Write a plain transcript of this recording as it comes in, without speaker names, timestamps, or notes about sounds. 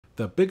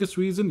The biggest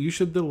reason you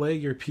should delay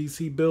your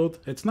PC build,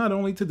 it's not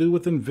only to do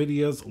with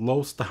NVIDIA's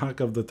low stock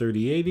of the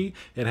 3080,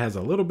 it has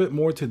a little bit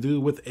more to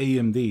do with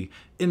AMD.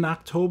 In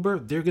October,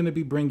 they're going to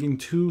be bringing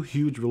two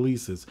huge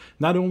releases.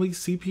 Not only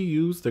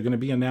CPUs, they're going to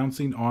be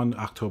announcing on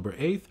October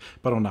 8th,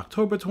 but on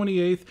October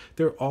 28th,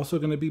 they're also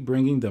going to be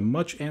bringing the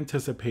much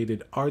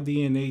anticipated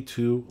RDNA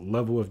 2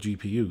 level of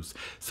GPUs.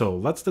 So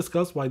let's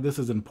discuss why this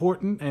is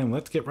important and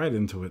let's get right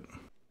into it.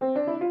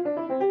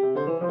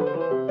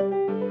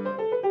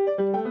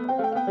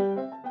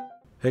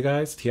 Hey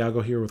guys,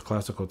 Tiago here with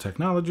Classical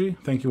Technology.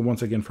 Thank you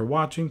once again for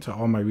watching. To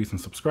all my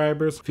recent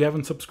subscribers, if you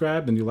haven't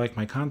subscribed and you like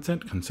my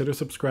content, consider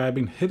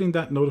subscribing, hitting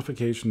that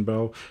notification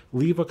bell,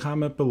 leave a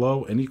comment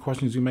below any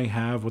questions you may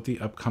have with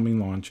the upcoming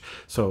launch.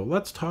 So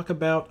let's talk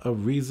about a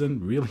reason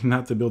really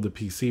not to build a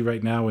PC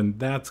right now, and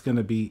that's going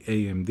to be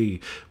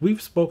AMD.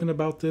 We've spoken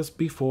about this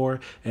before,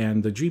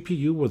 and the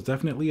GPU was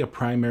definitely a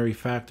primary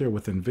factor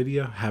with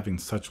NVIDIA having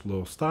such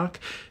low stock.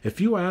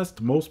 If you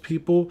asked most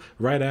people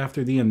right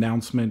after the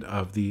announcement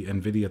of the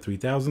NVIDIA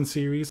 3000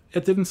 series,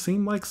 it didn't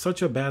seem like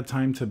such a bad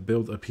time to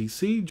build a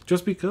PC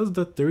just because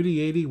the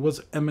 3080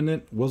 was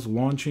imminent, was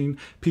launching.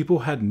 People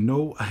had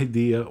no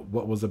idea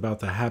what was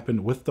about to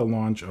happen with the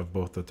launch of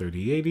both the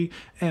 3080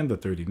 and the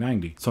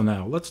 3090. So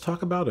now let's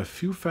talk about a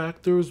few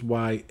factors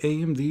why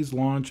AMD's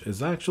launch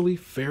is actually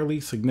fairly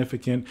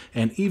significant,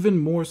 and even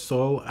more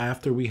so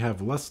after we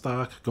have less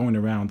stock going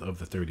around of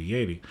the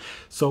 3080.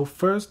 So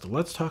first,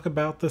 let's talk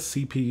about the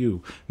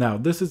CPU. Now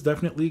this is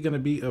definitely going to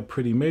be a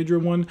pretty major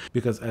one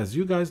because, as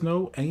you guys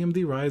know, AMD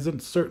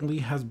Ryzen certainly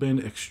has been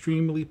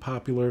extremely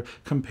popular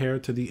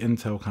compared to the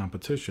Intel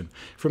competition.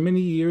 For many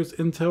years,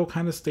 Intel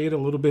kind of stayed a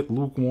little bit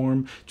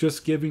lukewarm,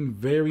 just giving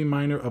very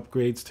minor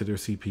upgrades to their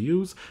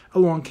CPUs.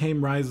 Along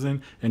came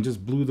Ryzen and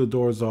just blew the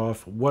doors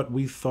off what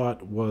we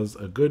thought was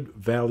a good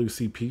value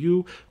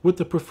CPU with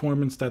the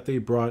performance that they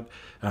brought,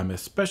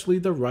 especially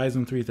the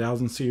Ryzen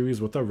 3000 series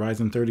with the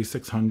Ryzen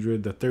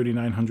 3600, the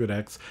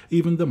 3900X,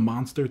 even the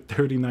monster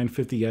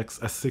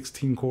 3950X, a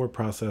 16-core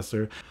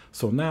processor.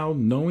 So now,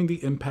 knowing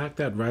the impact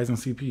that Ryzen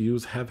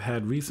CPUs have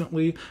had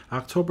recently,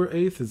 October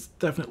 8th is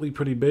definitely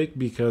pretty big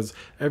because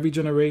every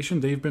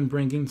generation they've been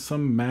bringing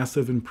some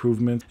massive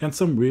improvements and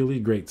some really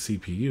great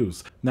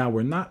CPUs. Now,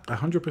 we're not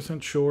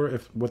 100% sure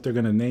if what they're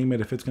going to name it,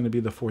 if it's going to be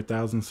the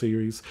 4000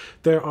 series.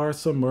 There are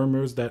some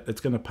murmurs that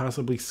it's going to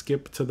possibly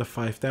skip to the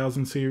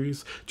 5000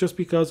 series just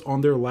because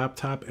on their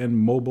laptop and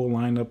mobile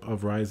lineup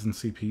of Ryzen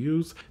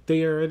CPUs,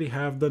 they already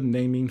have the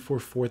naming for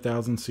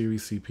 4000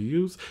 series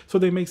CPUs, so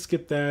they may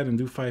skip that and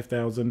do 5000.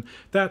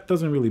 That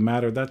doesn't really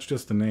matter, that's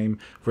just the name.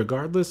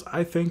 Regardless,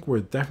 I think we're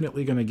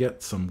definitely going to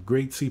get some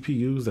great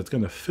CPUs that's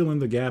going to fill in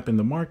the gap in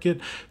the market,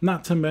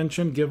 not to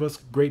mention give us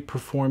great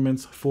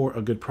performance for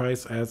a good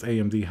price, as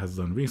AMD has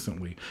done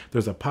recently.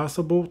 There's a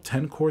possible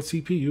 10-core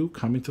CPU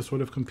coming to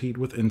sort of compete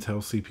with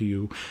Intel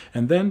CPU,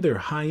 and then their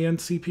high-end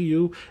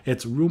CPU,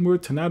 it's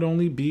rumored to not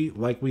only be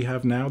like we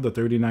have now, the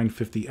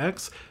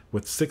 3950X,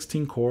 with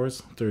 16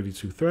 cores,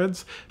 32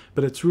 threads,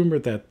 but it's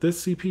rumored that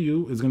this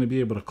CPU is going to be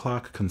able to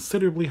clock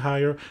considerably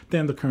higher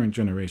than the current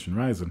generation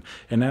Ryzen.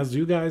 And as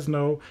you guys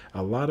know,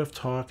 a lot of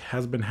talk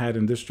has been had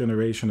in this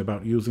generation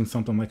about using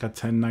something like a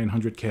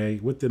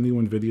 10900K with the new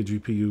NVIDIA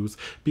GPUs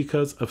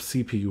because of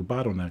CPU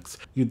bottlenecks.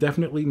 You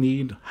definitely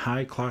need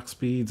high clock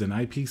speeds and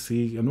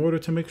IPC in order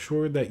to make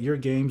sure that your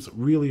games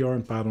really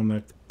aren't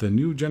bottlenecked. The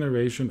new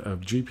generation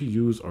of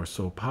GPUs are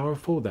so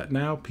powerful that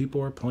now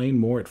people are playing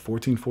more at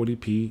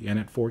 1440p and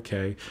at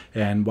 4K,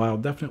 and while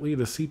definitely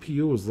the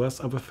CPU is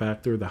less of a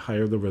factor the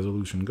higher the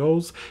resolution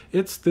goes,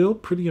 it's still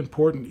pretty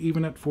important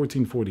even at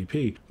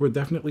 1440p. We're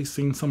definitely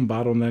seeing some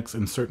bottlenecks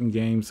in certain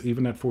games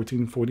even at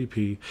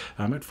 1440p.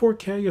 At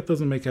 4K it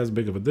doesn't make as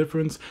big of a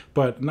difference,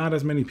 but not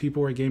as many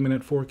people are gaming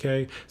at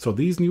 4K, so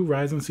these new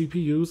Ryzen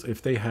CPUs,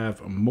 if they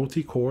have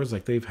multi-cores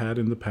like they've had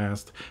in the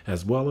past,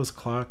 as well as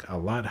clock a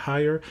lot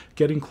higher,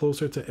 getting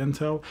closer to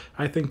Intel,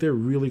 I think they're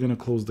really going to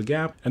close the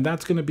gap, and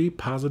that's going to be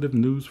positive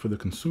news for the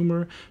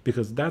consumer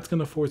because that's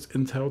going to force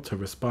Intel to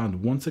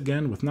respond once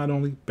again with not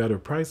only better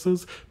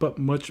prices but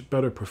much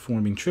better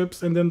performing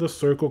chips, and then the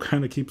circle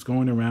kind of keeps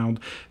going around.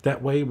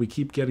 That way we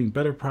keep getting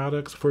better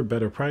products for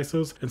better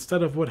prices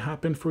instead of what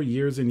happened for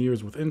years and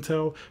years with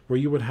Intel, where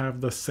you would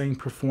have the same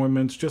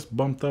performance just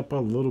bumped up a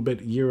little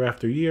bit year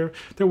after year.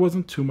 There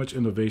wasn't too much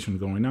innovation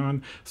going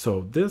on,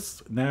 so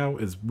this now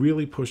is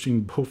really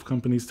pushing both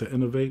companies to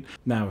innovate.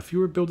 Now, if you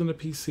were building a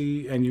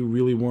PC and you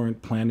really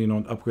weren't planning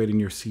on upgrading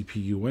your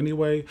CPU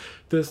anyway,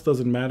 this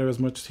doesn't matter as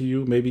much to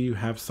you. Maybe you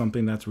have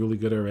something that's really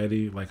good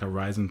already, like a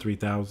Ryzen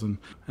 3000.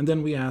 And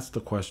then we asked the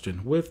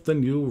question, with the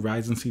new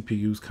Ryzen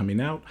CPUs coming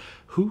out,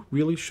 who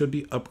really should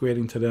be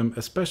upgrading to them,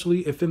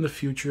 especially if in the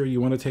future you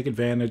want to take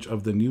advantage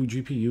of the new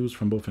GPUs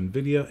from both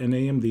NVIDIA and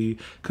AMD,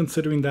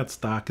 considering that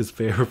stock is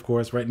fair, of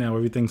course. Right now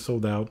everything's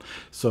sold out.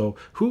 So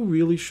who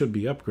really should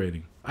be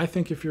upgrading? I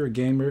think if you're a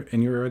gamer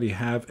and you already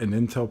have an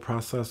Intel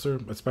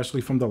processor,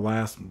 especially from the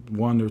last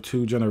 1 or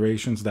 2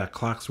 generations that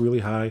clocks really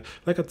high,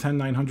 like a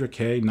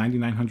 10900K,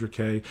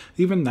 9900K,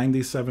 even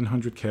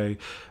 9700K,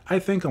 I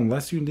think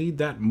unless you need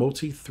that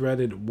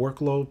multi-threaded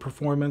workload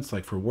performance,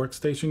 like for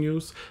workstation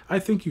use, I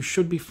think you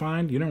should be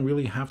fine. You don't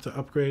really have to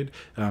upgrade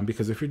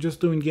because if you're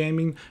just doing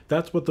gaming,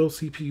 that's what those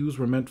CPUs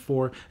were meant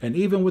for. And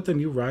even with the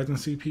new Ryzen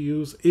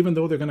CPUs, even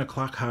though they're going to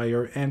clock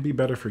higher and be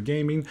better for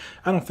gaming,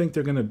 I don't think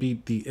they're going to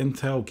beat the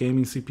Intel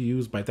gaming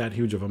CPUs by that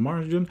huge of a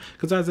margin,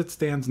 because as it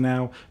stands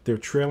now, they're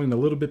trailing a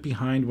little bit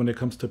behind when it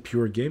comes to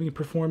pure gaming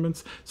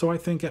performance. So I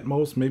think at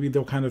most, maybe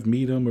they'll kind of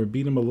meet them or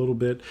beat them a little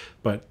bit,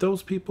 but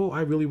those people,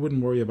 I really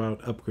wouldn't worry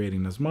about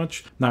upgrading as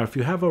much. Now, if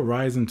you have a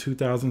Ryzen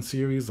 2000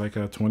 series, like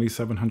a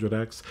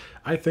 2700X,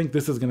 I think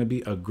this is going to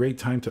be a great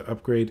time to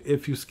upgrade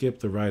if you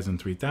skip the Ryzen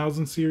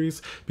 3000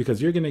 series,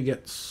 because you're going to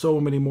get so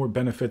many more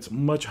benefits,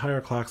 much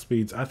higher clock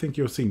speeds. I think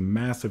you'll see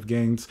massive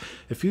gains.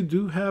 If you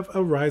do have a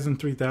Ryzen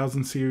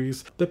 3000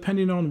 series,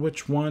 depending on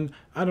which one,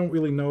 I don't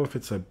really know if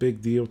it's a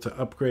big deal to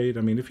upgrade.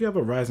 I mean, if you have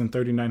a Ryzen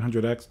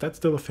 3900X, that's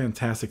still a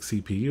fantastic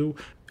CPU.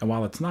 And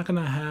while it's not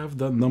going to have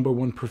the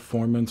 #1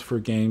 performance for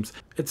games,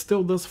 it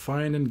still does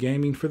fine in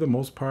gaming for the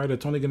most part.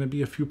 It's only going to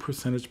be a few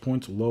percentage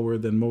points lower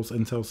than most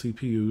Intel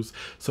CPUs.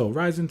 So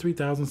Ryzen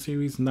 3000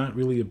 series, not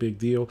really a big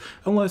deal,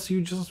 unless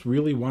you just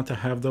really want to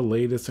have the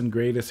latest and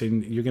greatest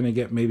and you're going to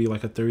get maybe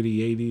like a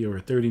 3080 or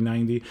a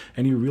 3090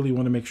 and you really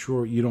want to make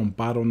sure you don't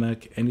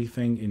bottleneck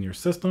anything in your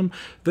system.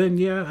 Then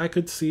yeah, I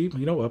could see,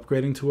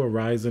 upgrading to a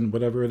Ryzen,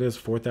 whatever it is,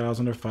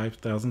 4000 or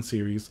 5000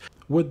 series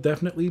would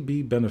definitely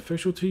be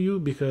beneficial to you,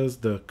 because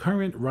the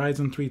current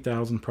Ryzen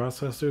 3000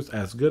 processors,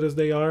 as good as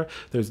they are,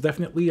 there's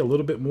definitely a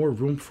little bit more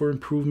room for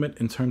improvement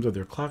in terms of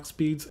their clock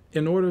speeds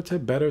in order to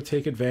better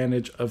take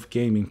advantage of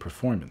gaming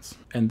performance.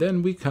 And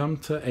then we come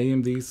to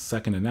AMD's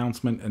second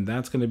announcement, and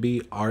that's going to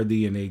be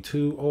RDNA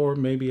 2, or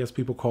maybe as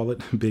people call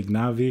it, Big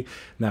Navi.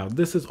 Now,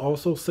 this is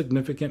also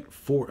significant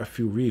for a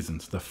few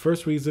reasons. The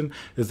first reason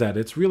is that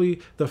it's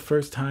really the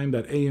first time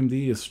that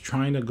AMD is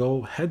trying to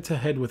go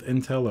head-to-head with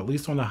Intel, at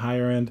least on the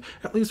higher end,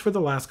 at least for the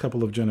last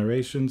couple of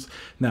generations.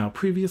 Now,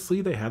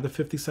 previously they had the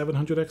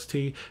 5700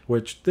 XT,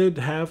 which did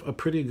have a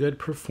pretty good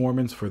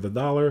performance for the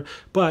dollar,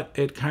 but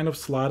it kind of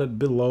slotted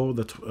below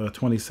the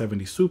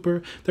 2070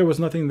 Super. There was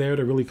nothing there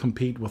to really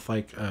compete with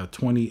like a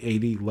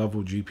 2080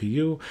 level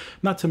GPU.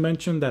 Not to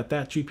mention that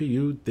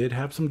GPU did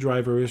have some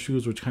driver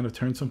issues, which kind of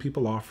turned some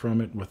people off from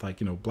it with like,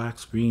 black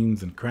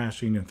screens and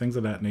crashing and things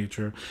of that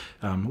nature.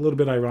 A little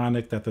bit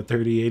ironic that the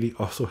 3080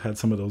 also had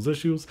some of those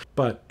issues.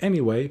 But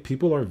anyway,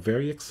 people are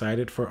very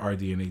excited for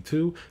RDNA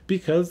 2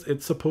 because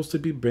it's supposed to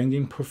be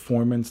bringing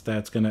performance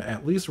that's going to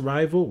at least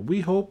rival,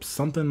 we hope,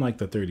 something like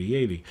the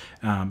 3080.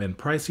 And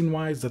pricing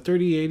wise, the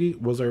 3080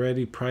 was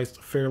already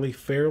priced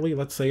fairly,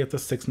 let's say at the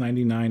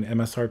 $699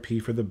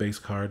 MSRP for the base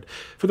card.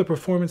 For the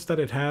performance that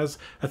it has,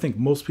 I think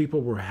most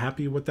people were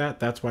happy with that.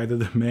 That's why the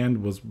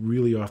demand was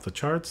really off the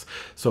charts.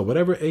 So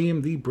whatever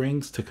AMD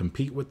brings to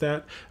compete with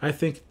that, I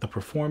think the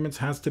performance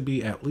has to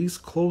be at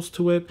least close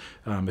to it.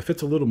 If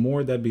it's a little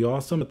more, that'd be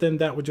awesome. But then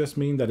that would just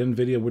mean that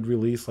NVIDIA would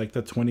release like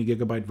the 20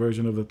 gigabyte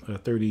version of the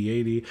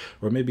 3080,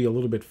 or maybe a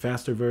little bit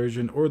faster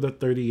version, or the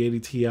 3080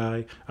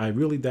 Ti. I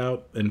really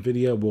doubt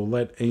NVIDIA will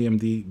let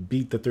AMD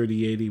beat the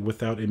 3080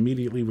 without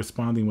immediately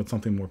responding with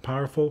something more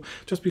powerful,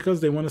 just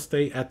because they want to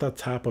stay at the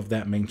top of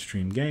that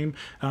mainstream game.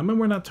 And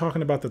we're not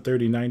talking about the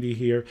 3090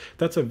 here.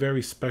 That's a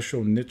very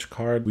special niche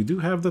card. We do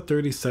have the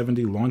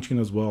 3070 launching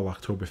as well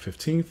October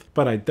 15th,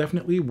 but I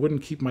definitely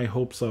wouldn't keep my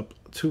hopes up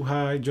too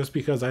high, just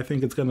because I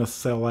think it's going to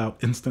sell out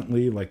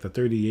instantly like the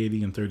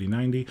 3080 and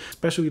 3090,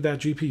 especially that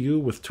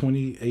GPU with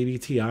 2080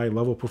 Ti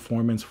level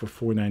performance for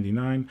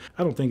 $499.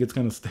 I don't think it's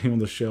going to stay on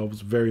the shelves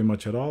very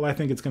much at all. I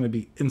think it's going to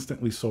be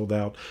instantly sold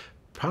out,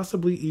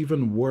 possibly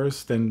even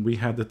worse than we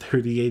had the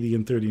 3080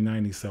 and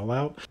 3090 sell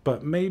out.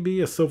 But maybe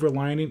a silver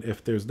lining,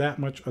 if there's that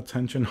much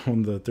attention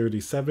on the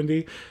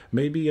 3070,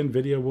 maybe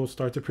NVIDIA will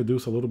start to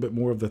produce a little bit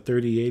more of the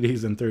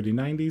 3080s and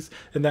 3090s,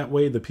 and that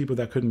way the people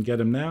that couldn't get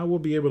them now will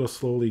be able to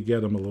slowly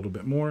get them a little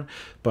bit more.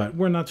 But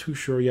we're not too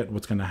sure yet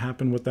what's going to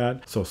happen with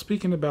that. So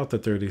speaking about the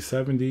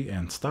 3070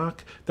 and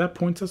stock, that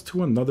points us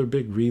to another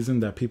big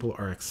reason that people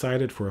are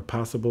excited for a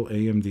possible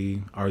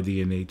AMD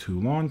RDNA 2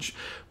 launch.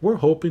 We're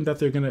hoping that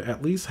they're going to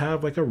at least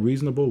have like a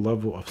reasonable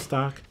level of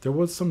stock. There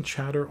was some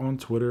chatter on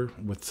Twitter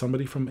with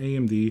somebody from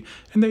AMD,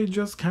 and they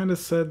just kind of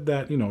said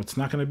that, it's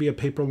not going to be a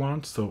paper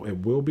launch, so it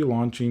will be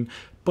launching,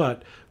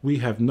 but we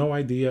have no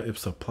idea if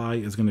supply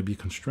is going to be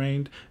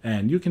constrained.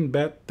 And you can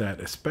bet that,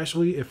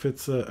 especially if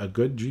it's a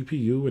good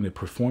GPU and it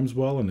performs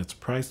well and it's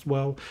priced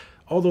well,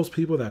 all those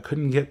people that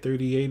couldn't get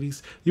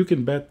 3080s, you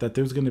can bet that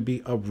there's going to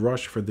be a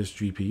rush for this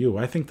GPU.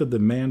 I think the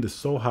demand is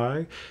so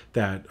high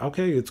that,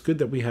 okay, it's good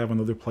that we have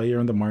another player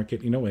in the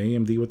market,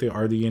 AMD with the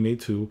RDNA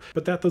 2,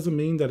 but that doesn't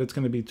mean that it's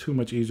going to be too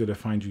much easier to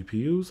find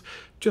GPUs,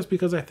 just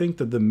because I think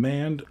the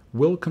demand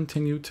will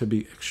continue to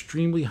be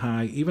extremely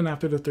high even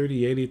after the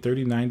 3080,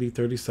 3090,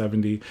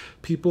 3070.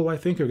 People, I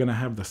think, are going to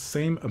have the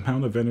same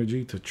amount of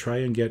energy to try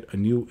and get a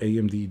new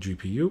AMD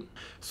GPU.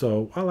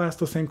 So I'll ask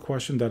the same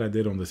question that I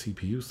did on the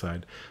CPU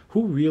side.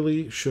 Who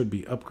really should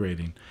be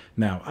upgrading?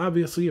 Now,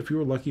 obviously, if you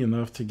were lucky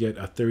enough to get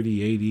a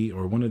 3080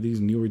 or one of these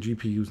newer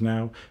GPUs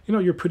now,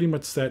 you're pretty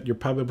much set. You're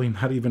probably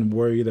not even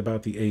worried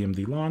about the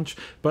AMD launch,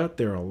 but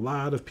there are a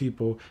lot of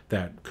people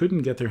that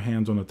couldn't get their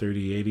hands on a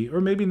 3080,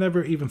 or maybe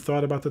never even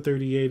thought about the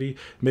 3080.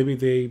 Maybe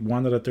they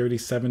wanted a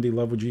 3070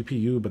 level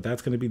GPU, but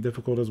that's going to be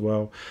difficult as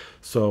well.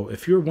 So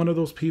if you're one of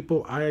those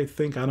people, I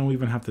think I don't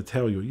even have to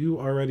tell you. You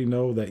already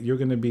know that you're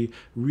going to be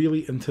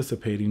really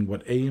anticipating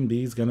what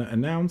AMD is going to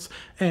announce,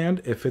 and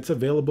if it's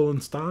available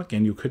in stock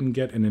and you couldn't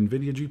get an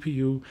NVIDIA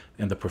GPU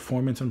and the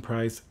performance and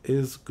price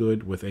is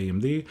good with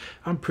AMD,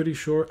 I'm pretty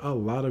sure a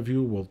lot of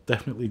you will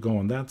definitely go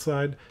on that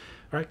side.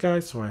 Alright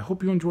guys, so I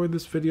hope you enjoyed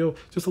this video.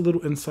 Just a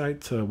little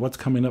insight to what's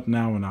coming up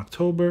now in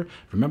October.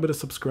 Remember to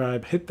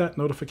subscribe, hit that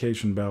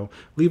notification bell,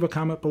 leave a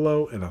comment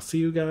below, and I'll see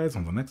you guys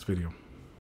on the next video.